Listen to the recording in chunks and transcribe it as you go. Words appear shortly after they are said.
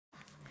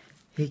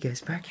Hey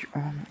guys, back here.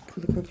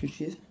 Pull the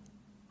cartridges.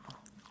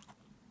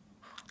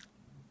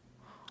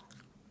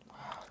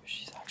 Wow,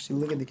 she's actually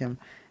look at the camera.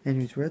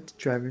 Anyways, we're at the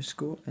driver's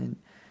school, and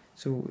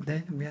so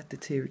then we have to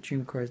take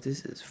dream cars.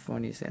 This is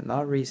funny, saying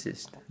not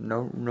racist.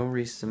 No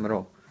racism at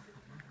all.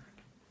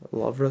 I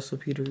love Russell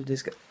Peters.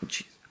 This guy,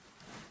 jeez.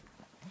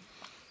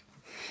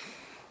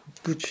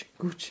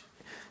 Gucci.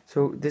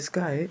 So this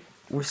guy,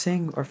 we're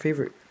saying our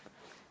favorite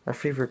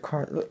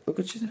car. Look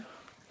what you.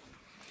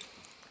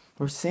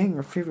 We're saying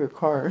our favorite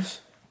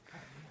cars,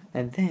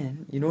 and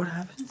then you know what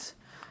happens?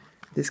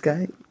 This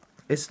guy,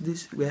 we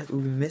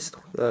missed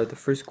the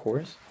first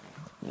chorus.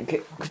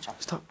 Okay,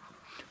 stop.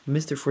 We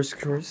missed the first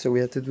chorus, so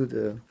we had to do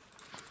the.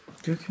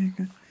 Okay.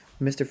 We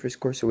missed the first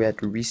chorus, so we had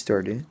to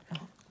restart it.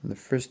 The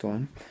first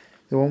one,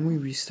 the one we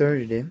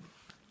restarted it,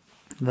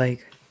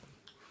 like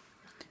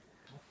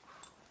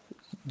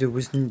there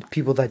was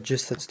people that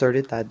just had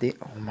started that day.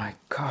 Oh my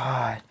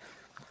god,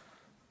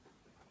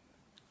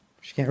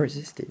 she can't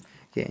resist it.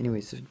 Okay,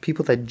 anyways,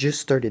 people that just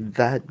started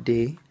that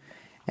day,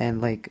 and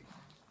like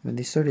when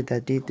they started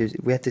that day,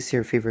 we had to say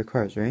our favorite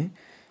cars, right?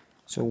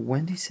 So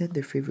when they said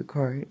their favorite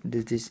car,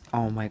 there's this.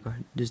 Oh my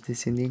god, there's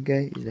this Indian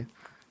guy. He's like,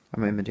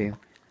 I'm imitating him.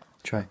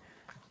 Try.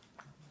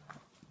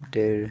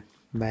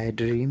 My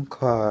dream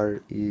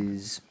car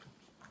is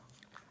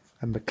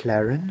a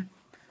McLaren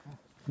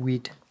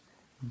with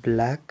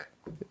black.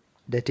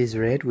 That is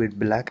red with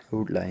black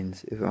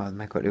outlines. Oh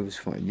my god, it was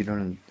fun. You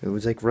don't know. It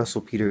was like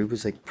Russell Peter. It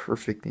was like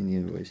perfect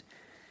Indian voice.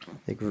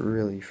 Like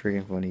really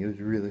freaking funny. It was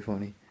really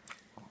funny.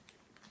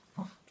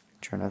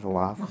 Try not to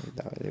laugh.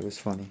 It was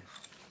funny.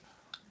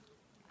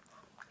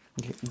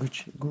 Okay,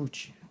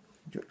 Gucci.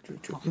 Look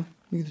at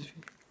this.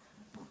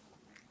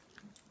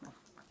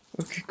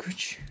 Okay,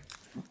 Gucci.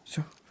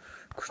 So,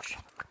 Gucci.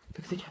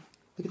 Look at the camera.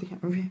 Look at the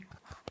camera. Over here.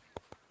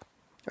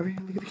 Over here.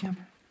 Look at the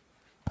camera.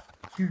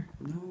 Here.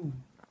 No.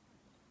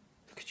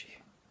 Look at you.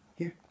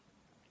 Here.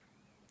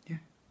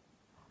 Here.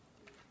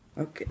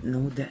 Okay.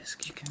 No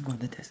desk. You can't go on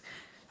the desk.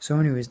 So,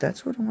 anyways,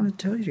 that's what I want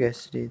to tell you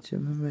guys today.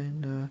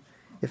 And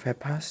if I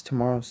pass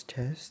tomorrow's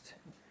test,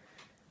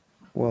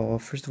 well,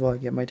 first of all, I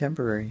get my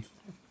temporary.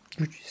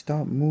 Gucci,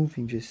 stop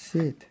moving. Just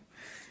sit.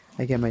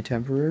 I get my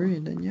temporary,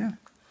 and then yeah,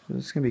 so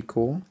it's gonna be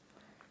cool.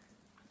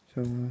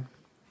 So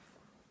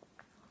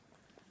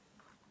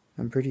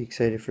I'm pretty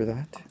excited for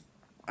that.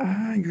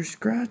 Ah, you're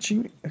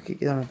scratching. Okay,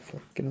 get on the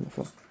floor. Get on the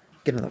floor.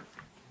 Get on the.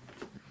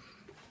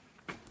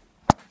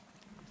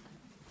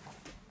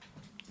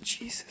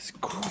 Jesus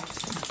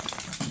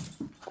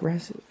Christ.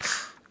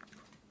 Aggressive.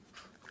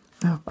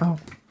 Ow.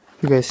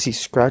 You guys see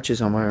scratches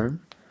on my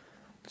arm?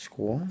 It's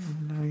cool.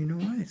 Now you know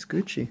why. It's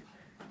Gucci.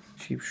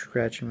 Keep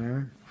scratching my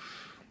arm.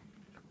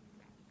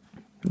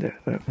 There,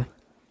 that one.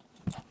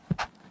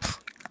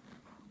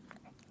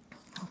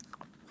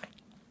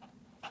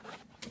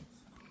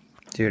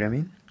 See what I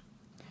mean?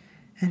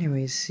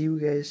 Anyways, see you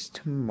guys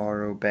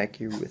tomorrow back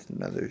here with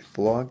another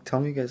vlog. Tell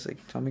me guys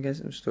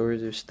some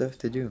stories or stuff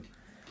to do.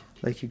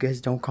 Like, you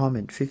guys don't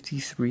comment.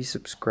 53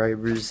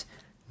 subscribers.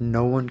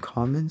 No one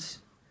comments?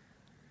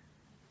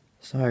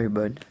 Sorry,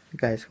 bud.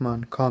 Guys, come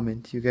on,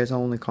 comment. You guys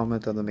only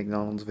comment on the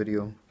McDonald's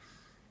video.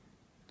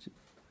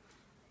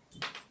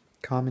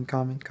 Comment.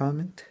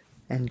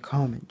 And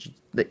comment.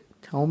 Like,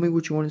 tell me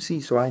what you want to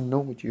see so I know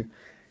what you...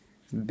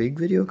 Big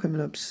video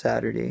coming up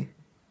Saturday.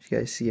 You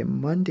guys see it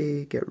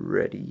Monday. Get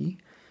ready.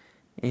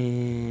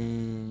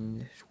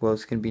 And well,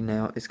 it's gonna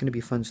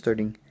be fun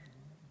starting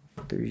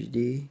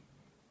Thursday,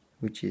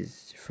 which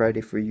is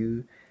Friday for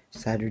you.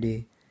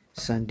 Saturday,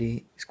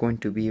 Sunday is going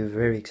to be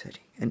very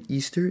exciting. And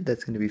Easter,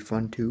 that's gonna be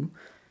fun too.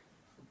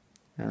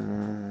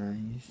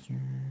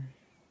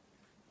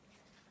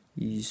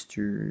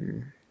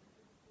 Easter.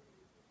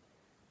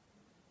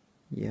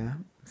 Yeah,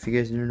 if you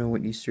guys don't know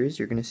what Easter is,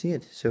 you're gonna see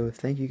it. So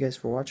thank you guys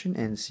for watching,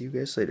 and see you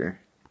guys later.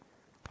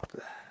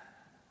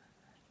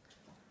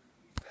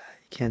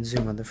 Can't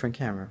zoom on the front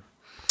camera.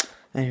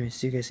 Anyway,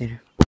 see you guys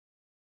later.